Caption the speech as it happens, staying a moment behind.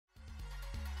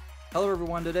Hello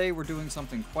everyone, today we're doing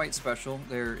something quite special.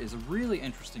 There is a really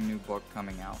interesting new book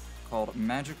coming out called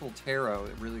Magickal Tarot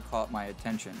that really caught my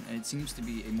attention, and it seems to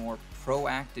be a more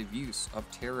proactive use of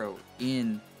tarot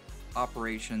in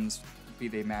operations, be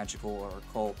they magical or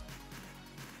occult.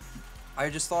 I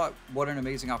just thought what an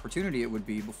amazing opportunity it would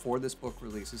be before this book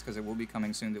releases, because it will be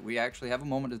coming soon, that we actually have a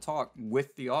moment to talk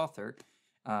with the author.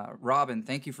 Robyn,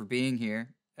 thank you for being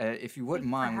here. If you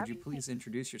wouldn't Thanks for mind, would you having me. please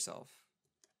introduce yourself?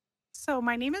 So,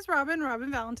 my name is Robyn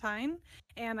Valentine,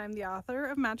 and I'm the author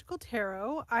of Magickal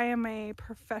Tarot. I am a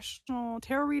professional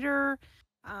tarot reader.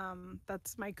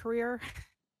 That's my career,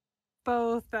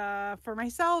 both for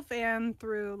myself and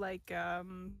through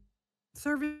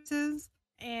services.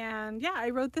 And yeah, I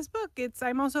wrote this book.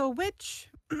 I'm also a witch,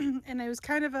 and it was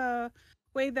kind of a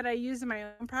way that I use in my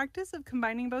own practice of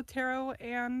combining both tarot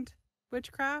and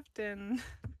witchcraft. And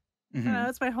I don't know,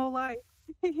 it's my whole life.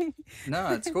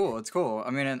 No, it's cool. It's cool. I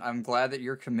mean, and I'm glad that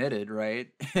you're committed, right?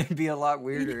 It'd be a lot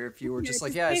weirder if you were Yeah, just like,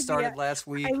 just yeah, I maybe. started last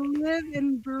I week. live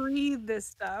and breathe this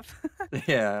stuff.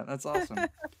 Yeah, that's awesome.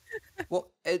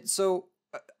 Well,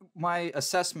 my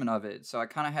assessment of it, so I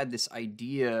kind of had this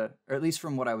idea, or at least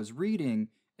from what I was reading,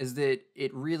 is that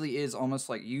it really is almost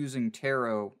like using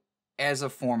tarot as a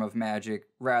form of magic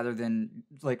rather than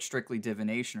like strictly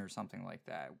divination or something like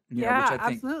that. Which Yeah, I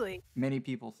think absolutely. many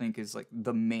people think is like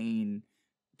the main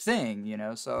thing.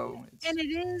 So And it's it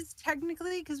is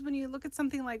technically because when you look at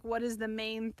something like what is the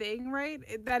main thing, right?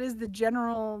 That is the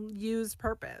general used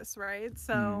purpose, right? mhm,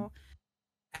 So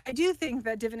I do think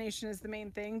that divination is the main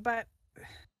thing, but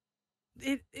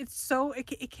it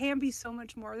can be so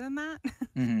much more than that.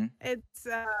 mhm. It's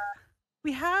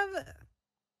we have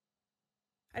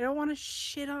I don't want to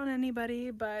shit on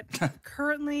anybody, but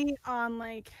currently on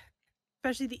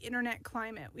especially the internet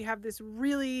climate, we have this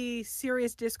really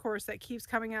serious discourse that keeps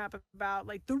coming up about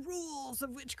like the rules of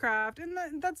witchcraft, and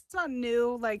that's not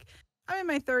new. Like, I'm in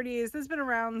my 30s. That's been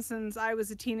around since I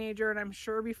was a teenager, and I'm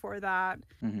sure before that.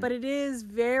 Mhm. But it is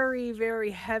very,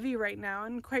 very heavy right now.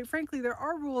 And quite frankly, there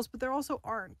are rules, but there also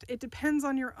aren't. It depends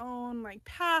on your own like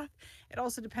path. It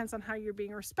also depends on how you're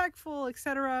being respectful,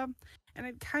 etc. And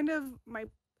it kind of my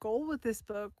goal with this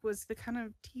book was to kind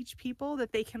of teach people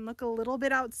that they can look a little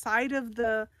bit outside of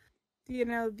the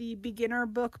beginner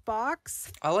book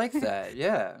box. I like that.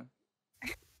 Yeah.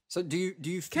 So do you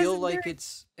Because feel like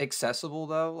it's accessible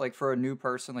though? Like for a new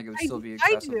person, like it would I still be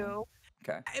I accessible? do.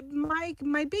 Okay.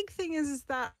 My big thing is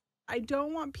that I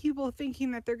don't want people thinking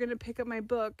that they're going to pick up my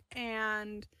book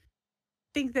and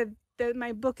think that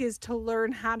my book is to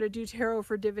learn how to do tarot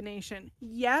for divination.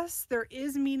 Yes, there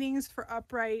is meanings for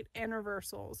upright and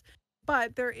reversals,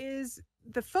 but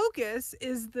the focus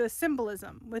is the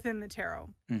symbolism within the tarot,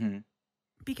 Mhm.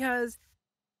 because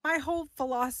my whole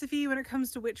philosophy when it comes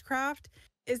to witchcraft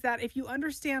is that if you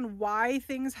understand why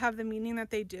things have the meaning that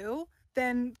they do,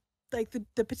 then like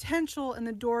the potential and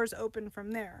the doors open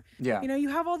from there. Yeah. You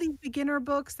have all these beginner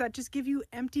books that just give you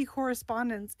empty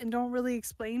correspondence and don't really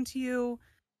explain to you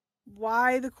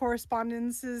why the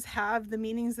correspondences have the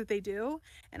meanings that they do.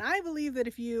 And I believe that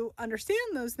if you understand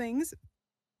those things,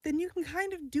 then you can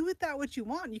kind of do with that what you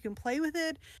want. You can play with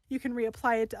it, you can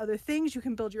reapply it to other things, you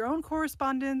can build your own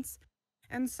correspondence.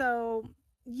 And so,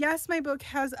 yes, my book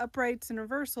has uprights and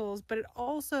reversals, but it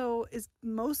also is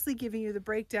mostly giving you the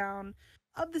breakdown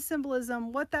of the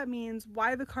symbolism, what that means,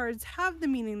 why the cards have the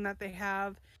meaning that they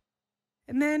have,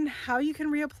 and then how you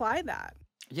can reapply that.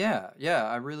 Yeah, yeah,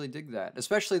 I really dig that.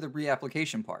 Especially the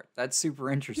reapplication part. That's super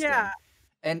Yeah, interesting.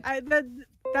 And I that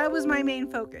that was my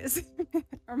main focus,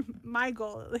 or my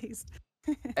goal at least.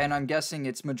 and I'm guessing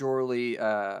it's majorly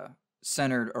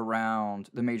centered around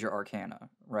the major arcana,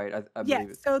 right? I Yes,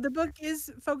 believe it. so the book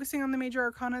is focusing on the major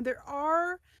arcana. There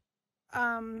are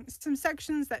some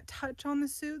sections that touch on the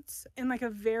suits in like a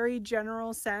very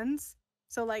general sense.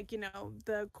 So like,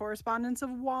 the correspondence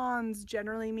of wands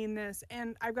generally mean this,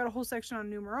 and I've got a whole section on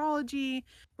numerology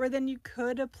where then you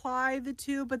could apply the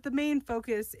two, but the main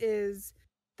focus is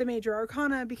the major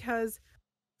arcana because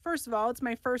first of all, it's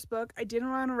my first book. I didn't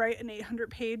want to write an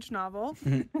 800-page novel.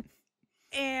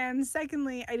 And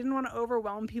secondly, I didn't want to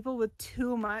overwhelm people with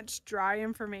too much dry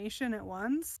information at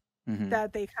once Mhm.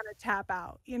 that they kind of tap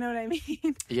out. You know what I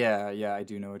mean? Yeah, yeah, I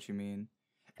do know what you mean.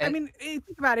 I And mean, think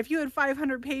about it. If you had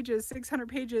 500 pages, 600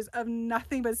 pages of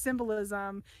nothing but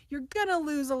symbolism, you're gonna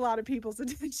lose a lot of people's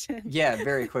attention. yeah,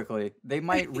 very quickly. They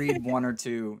might read one or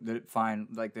two that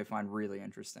they find really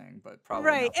interesting, but probably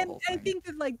Right. not the And whole I thing. think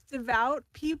that like devout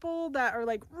people that are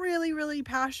like really, really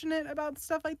passionate about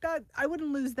stuff like that, I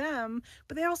wouldn't lose them.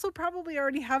 But they also probably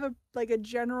already have a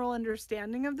general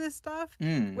understanding of this stuff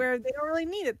Mm. where they don't really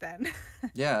need it then.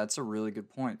 Yeah, that's a really good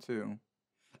point too.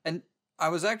 And I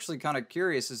was actually kind of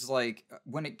curious, is like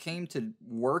when it came to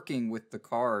working with the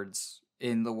cards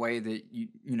in the way that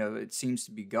it seems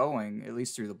to be going, at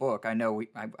least through the book. I know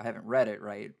I haven't read it,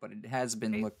 right, but it has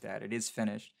been Right. looked at. It is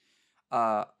finished.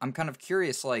 I'm kind of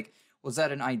curious, like, was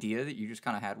that an idea that you just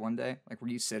kind of had one day? Like, were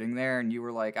you sitting there and you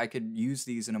were like, I could use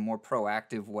these in a more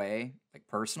proactive way, like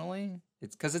personally?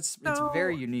 It's because it's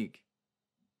very So unique.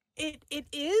 it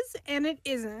is and it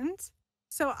isn't.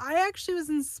 So I actually was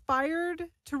inspired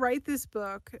to write this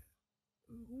book.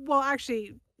 Well,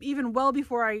 actually, even well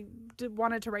before I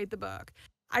wanted to write the book,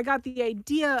 I got the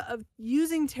idea of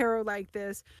using tarot like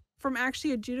this from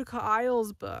actually a Judica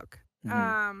Isles book.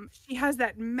 Hmm. She has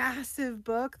that massive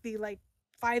book, the like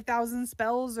 5,000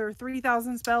 spells or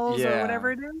 3,000 spells or Yeah.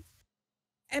 whatever it is.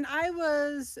 And I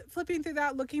was flipping through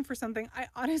that looking for something. I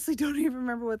honestly don't even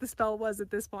remember what the spell was at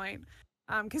this point,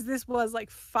 because this was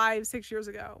like 5, 6 years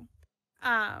ago.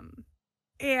 Um,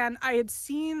 and I had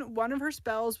seen one of her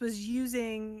spells was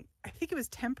using, I think it was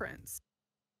temperance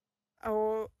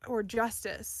or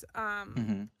justice,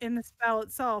 Hmm. in the spell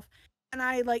itself. And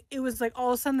I like, it was like all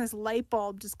of a sudden this light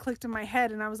bulb just clicked in my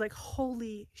head, and I was like,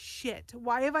 holy shit,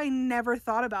 why have I never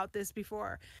thought about this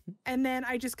before? And then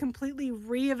I just completely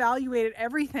reevaluated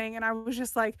everything, and I was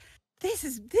just like, this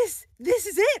is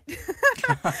it.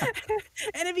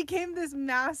 And it became this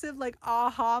massive like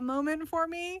aha moment for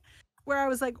me, where I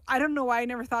was like, I don't know why I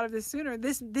never thought of this sooner.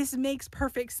 This makes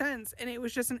perfect sense. And it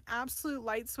was just an absolute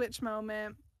light switch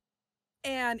moment.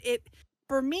 And it,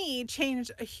 for me,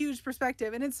 changed a huge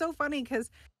perspective. And it's so funny because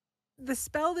the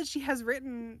spell that she has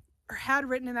written or had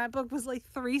written in that book was like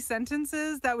 3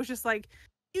 sentences that was just like,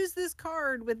 use this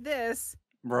card with this.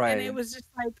 And it Right. was just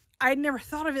like, I'd never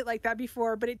thought of it like that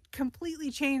before, but it completely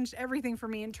changed everything for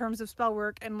me in terms of spell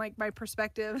work and like my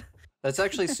perspective. That's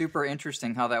actually super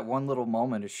interesting how that one little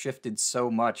moment has shifted so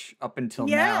much up until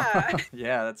now. Yeah.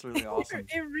 Yeah, that's really awesome.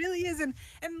 It really is. And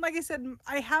like I said,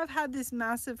 I have had this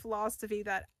massive philosophy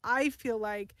that I feel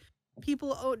like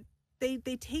people they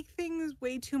take things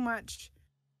way too much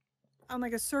on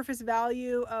like a surface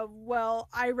value of, well,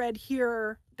 I read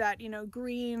here that,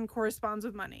 green corresponds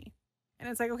with money. And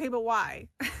it's like, okay, but why?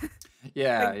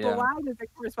 Yeah, Like, but yeah. why does it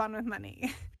correspond with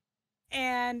money?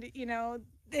 And,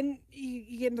 then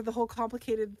you get into the whole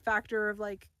complicated factor of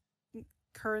like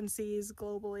currencies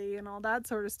globally and all that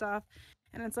sort of stuff.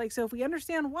 And it's like, so if we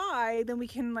understand why, then we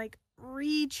can like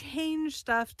rechange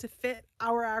stuff to fit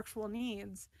our actual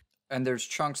needs. And there's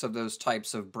chunks of those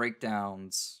types of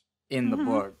breakdowns in the Hmm.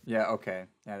 book. Yeah, okay.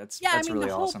 Yeah, that's Yeah, I that's mean, the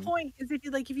really whole awesome. point is if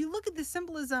you look at the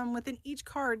symbolism within each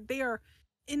card, they are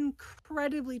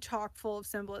incredibly chock full of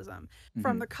symbolism,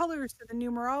 from Hmm. the colors to the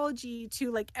numerology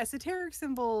to like esoteric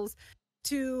symbols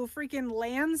to freaking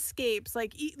landscapes.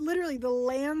 Like literally, the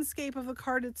landscape of a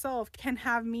card itself can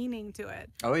have meaning to it.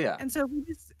 Oh yeah. And so if we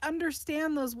just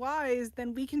understand those whys,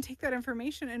 then we can take that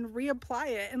information and reapply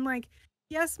it. And like,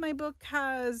 yes, my book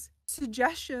has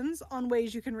suggestions on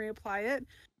ways you can reapply it,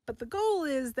 but the goal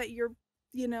is that your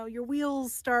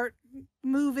wheels start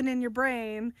moving in your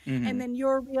brain, and Hmm. then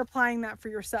you're reapplying that for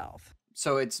yourself.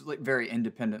 So it's like very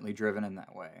independently driven in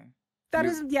that way. That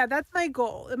You is, yeah, that's my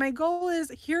goal. My goal is,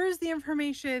 here's the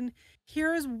information,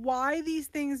 here's why these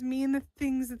things mean the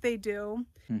things that they do.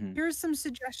 hmm Here's some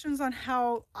suggestions on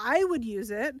how I would use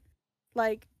it.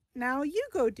 Like, now you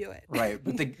go do it. Right,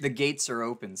 but the gates are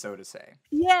open, so to say.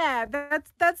 Yeah,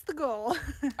 that's the goal.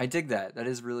 I dig that. That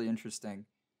is really interesting.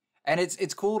 And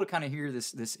it's cool to kind of hear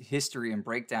this history and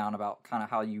breakdown about kind of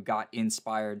how you got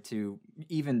inspired to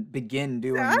even begin To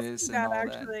doing ask this you and that all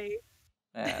that. actually.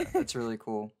 Yeah, that's really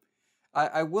cool.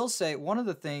 I will say one of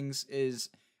the things is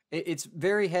it's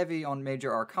very heavy on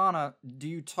major arcana. Do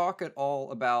you talk at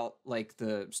all about like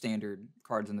the standard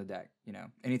cards in the deck?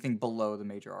 Anything below the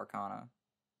major arcana?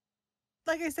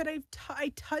 Like I said, I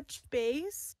touched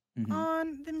base Hmm.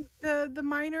 on the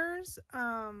minors,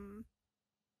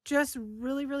 just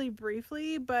really really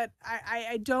briefly, but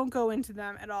I don't go into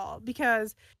them at all,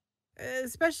 because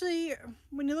especially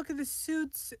when you look at the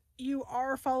suits, you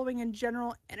are following a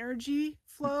general energy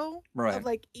flow of Right.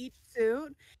 like each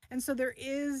suit, and so there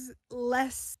is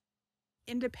less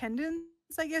independence,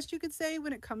 I guess you could say,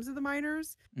 when it comes to the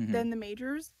minors Hmm. than the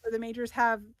majors. Or the majors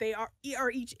are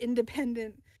each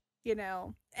independent,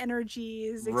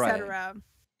 energies, Right. etc.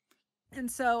 And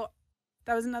so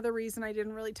that was another reason I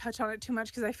didn't really touch on it too much,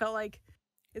 because I felt like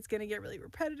it's gonna get really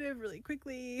repetitive really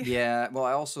quickly. Yeah. Well,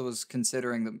 I also was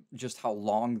considering just how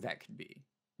long that could be.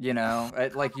 Oh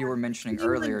Like you were god, mentioning could you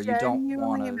like earlier, you don't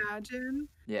want genuinely to. imagine?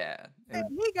 Yeah. Hey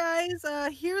guys,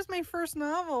 here's my first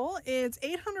novel. It's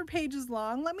 800 pages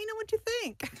long. Let me know what you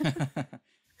think.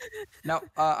 Now,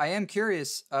 I am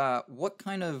curious, what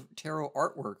kind of tarot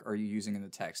artwork are you using in the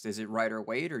text? Is it Rider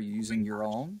Waite? Or are you Oh my using your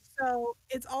gosh. own? So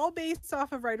it's all based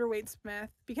off of Rider Waite Smith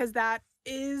because that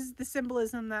is the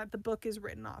symbolism that the book is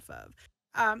written off of.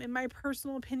 In my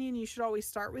personal opinion, you should always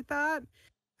start with that.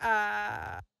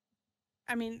 Uh,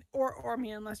 I mean, or I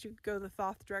mean, unless you go the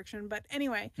Thoth direction. But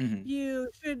anyway, Hmm. you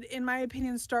should, in my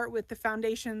opinion, start with the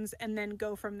foundations and then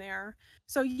go from there.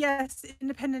 So yes,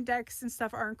 independent decks and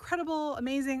stuff are incredible,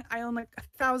 amazing. I own like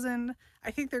 1,000.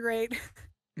 I think they're great.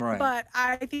 Right. But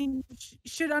I think you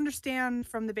should understand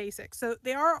from the basics. So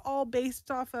they are all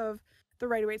based off of the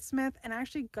Rider Waite Smith, and I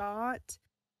actually got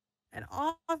an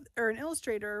author or an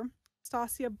illustrator,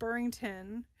 Stasia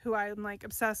Burrington, who I'm like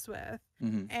obsessed with.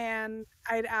 Hmm. And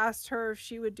I'd asked her if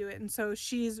she would do it. And so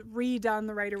she's redone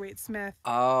the Rider Waite Smith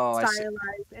Oh, I see.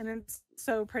 stylized, and it's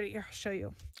so pretty. Here, I'll show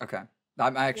you. Okay.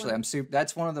 I'm actually, One.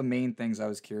 that's one of the main things I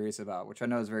was curious about, which I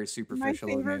know is very My superficial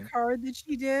of favorite me. card that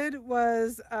she did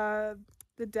was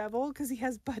the devil because he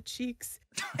has butt cheeks.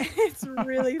 It's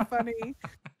really funny.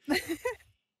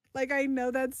 Like I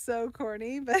know that's so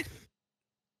corny, but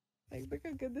like look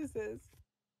how good this is.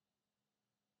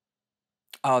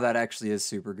 Oh, that actually is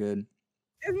super good.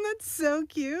 Isn't that so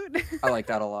cute? I like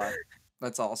that a lot.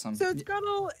 That's awesome. So it's got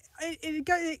all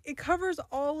it covers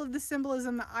all of the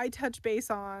symbolism that I touch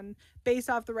base on based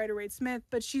off the Rider Waite Smith,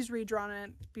 but she's redrawn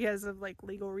it because of like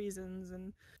legal reasons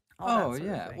and all that Oh sort of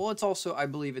yeah. thing. Well, it's also, I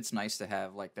believe it's nice to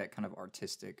have like that kind of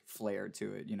artistic flair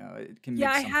to it. It can Yeah,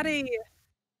 make I had something. a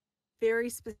very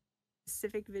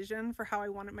specific vision for how I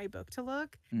wanted my book to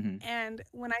look. Hmm. And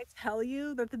when I tell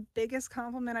you that the biggest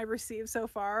compliment I've received so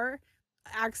far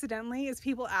accidentally is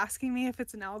people asking me if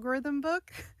it's an algorithm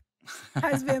book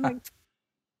has been like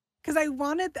because I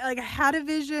wanted like I had a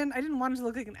vision. I didn't want it to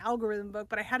look like an algorithm book,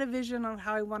 but I had a vision on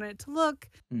how I wanted it to look,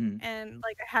 Hmm. and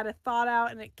like I had a thought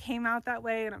out, and it came out that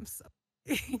way, and I'm so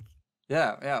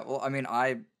Yeah, yeah. Well, I mean,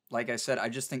 like I said, I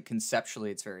just think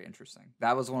conceptually it's very interesting.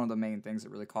 That was one of the main things that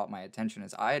really caught my attention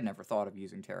is I had never thought of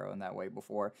using tarot in that way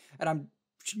before, and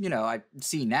I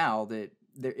see now that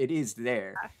it is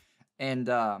there. And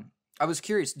I was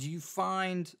curious, do you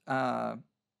find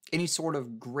any sort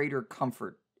of greater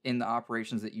comfort in the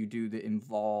operations that you do that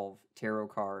involve tarot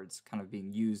cards kind of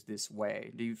being used this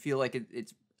way? Do you feel like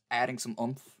it's adding some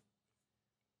oomph?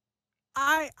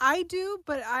 I do,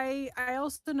 but I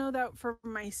also know that for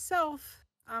myself,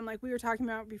 like we were talking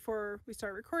about before we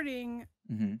started recording,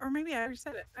 Hmm. or maybe I already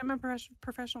said it. I'm a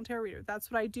professional tarot reader. That's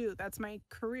what I do. That's my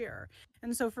career.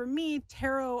 And so for me,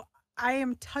 tarot, I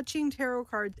am touching tarot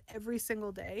cards every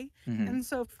single day. Hmm. And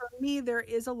so for me, there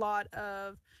is a lot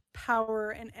of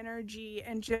power and energy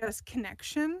and just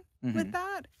connection with Hmm.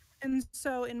 that. And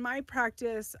so in my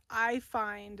practice, I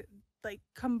find like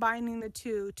combining the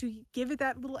two to give it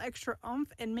that little extra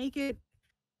oomph and make it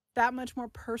that much more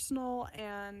personal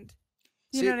and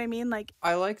you know See, what I mean? Like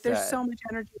I like there's that. so much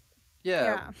energy. Yeah,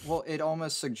 Yeah. well, it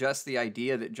almost suggests the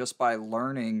idea that just by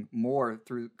learning more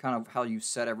through kind of how you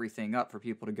set everything up for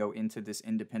people to go into this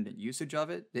independent usage of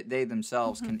it, that they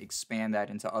themselves Mhm. can expand that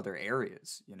into other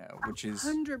areas, which is.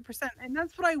 100%. And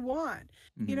that's what I want.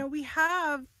 You Mhm. know, we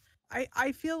have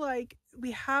I feel like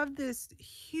we have this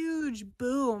huge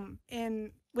boom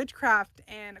in witchcraft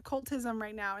and occultism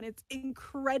right now, and it's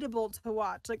incredible to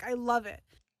watch. Like I love it.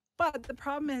 But the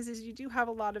problem is you do have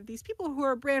a lot of these people who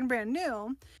are brand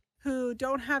new who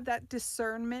don't have that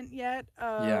discernment yet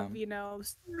Yeah. of,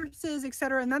 sources,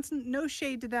 etc. And that's no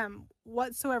shade to them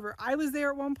whatsoever. I was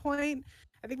there at one point.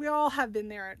 I think we all have been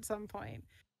there at some point.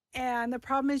 And the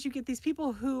problem is you get these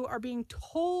people who are being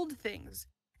told things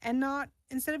and not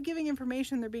instead of giving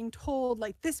information, they're being told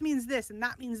like this means this and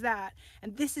that means that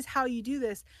and this is how you do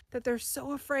this, that they're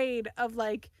so afraid of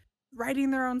like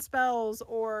writing their own spells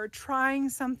or trying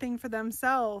something for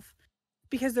themselves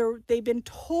because they've been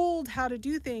told how to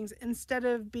do things instead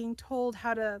of being told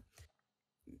how to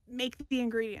make the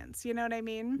ingredients, you know what I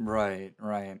mean? Right,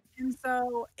 right. And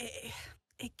so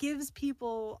it gives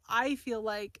people, I feel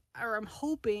like, or I'm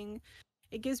hoping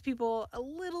it gives people a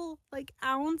little like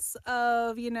ounce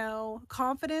of,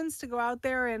 confidence to go out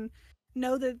there and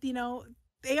know that,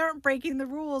 they aren't breaking the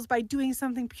rules by doing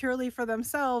something purely for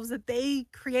themselves that they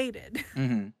created.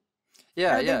 Mhm.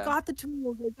 Yeah, Or they've yeah. got the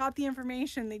tools, they've got the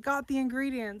information, they got the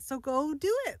ingredients. So go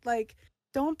do it. Like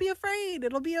don't be afraid.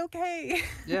 It'll be okay.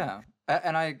 Yeah.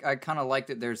 And I kind of like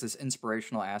that there's this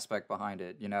inspirational aspect behind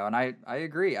it, you know, and I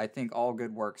agree. I think all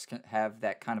good works can have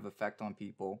that kind of effect on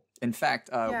people. In fact,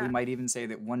 we Yeah. might even say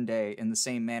that one day, in the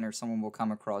same manner, someone will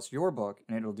come across your book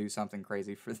and it'll do something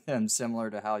crazy for them, similar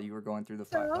to how you were going through the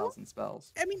So, 5,000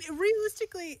 spells. I mean,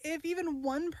 realistically, if even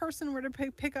one person were to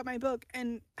pick up my book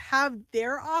and have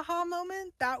their aha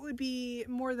moment, that would be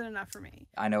more than enough for me.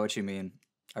 I know what you mean.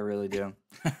 I really do.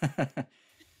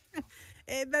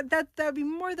 That would be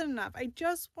more than enough. I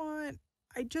just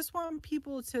want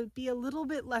people to be a little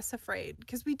bit less afraid,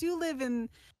 because we do live in,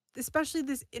 especially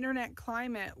this internet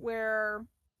climate, where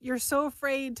you're so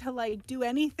afraid to like do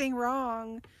anything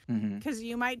wrong Hmm. because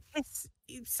you might piss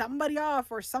somebody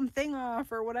off or something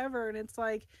off or whatever. And it's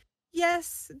like,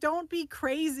 yes, don't be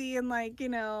crazy and like,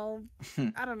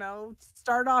 I don't know,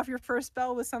 start off your first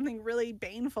spell with something really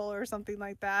baneful or something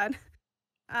like that.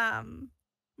 Um,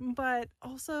 but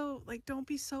also like don't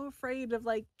be so afraid of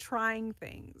like trying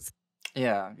things.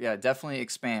 Yeah, yeah, definitely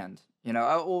expand. You know,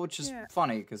 well, which is Yeah.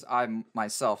 funny because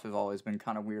myself have always been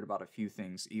kind of weird about a few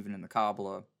things, even in the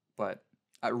Kabbalah. But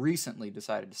I recently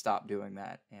decided to stop doing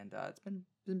that, and it's been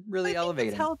I really think it's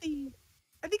elevating. healthy.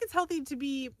 I think it's healthy to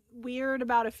be weird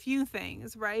about a few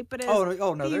things, right? But Oh, as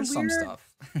oh no, being there's some weird,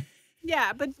 stuff.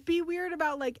 yeah, but be weird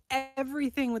about like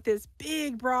everything with this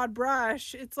big broad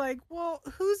brush. It's like, well,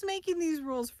 who's making these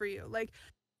rules for you? Like,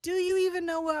 do you even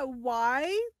know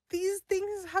why these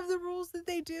things have the rules that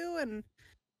they do? And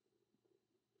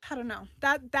I don't know.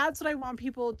 That's what I want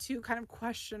people to kind of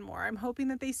question more. I'm hoping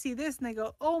that they see this and they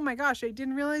go, "Oh my gosh, I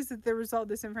didn't realize that there was all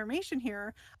this information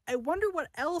here. I wonder what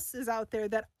else is out there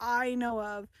that I know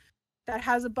of that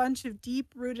has a bunch of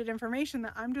deep-rooted information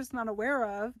that I'm just not aware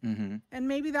of, Hmm. and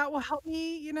maybe that will help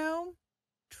me,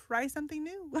 try something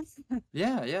new."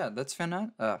 Yeah, yeah, that's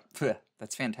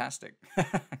fantastic.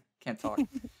 Can't talk.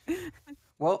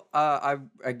 Well, I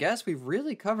guess we've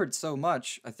really covered so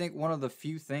much. I think one of the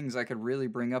few things I could really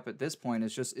bring up at this point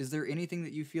is just, is there anything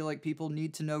that you feel like people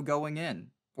need to know going in?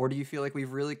 Or do you feel like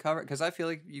we've really covered? Because I feel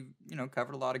like you've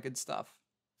covered a lot of good stuff.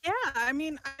 Yeah, I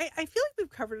mean, I feel like we've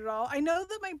covered it all. I know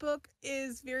that my book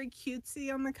is very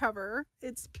cutesy on the cover.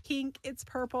 It's pink, it's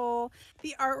purple,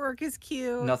 the artwork is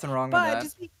cute, Nothing wrong with but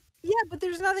that. yeah, but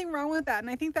there's nothing wrong with that. And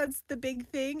I think that's the big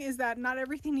thing, is that not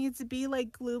everything needs to be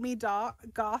like gloomy goth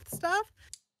stuff.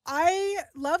 I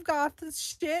love goth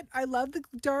shit. I love the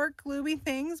dark, gloomy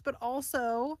things, but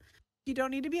also you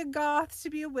don't need to be a goth to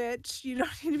be a witch. You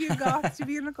don't need to be a goth to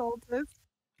be an occultist.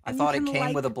 I And you thought it can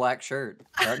came with like a black shirt,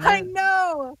 doesn't I it?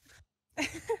 know.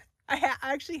 I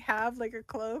actually have like a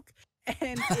cloak,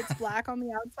 and it's black on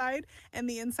the outside and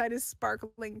the inside is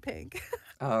sparkling pink.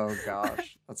 Oh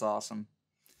gosh, that's awesome.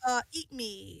 Eat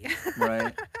me.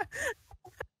 Right.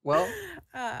 Well,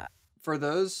 uh, for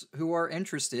those who are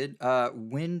interested,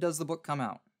 when does the book come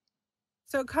out?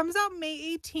 so it comes out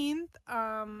May 18th,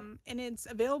 and it's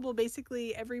available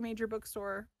basically every major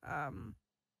bookstore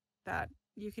that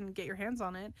you can get your hands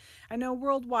on it. I know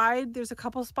worldwide there's a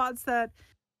couple spots that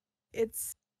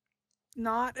it's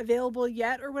not available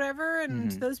yet or whatever, and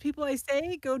to Hmm. those people I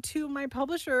say, go to my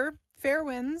publisher,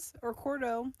 Fairwinds or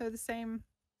Cordo. They're the same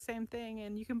thing,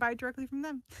 and you can buy directly from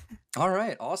them. All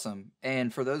right, awesome.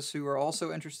 And for those who are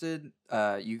also interested,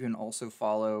 you can also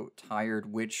follow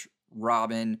Tired Witch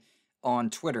Robyn on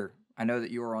Twitter. I know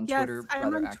that you are on Yes, Twitter I am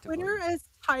rather on actively. Twitter as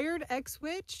Tired X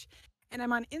Witch, and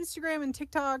I'm on Instagram and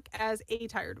TikTok as A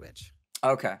Tired Witch.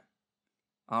 Okay.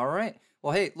 All right.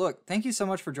 Well, hey, look, thank you so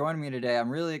much for joining me today. I'm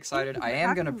really Thank excited. you I for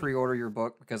am going to having me. pre-order your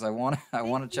book because I want I Thank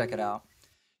want to check it you. out.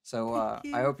 So,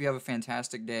 Thank I you. hope you have a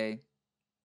fantastic day.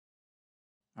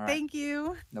 All right. Thank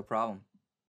you. No problem.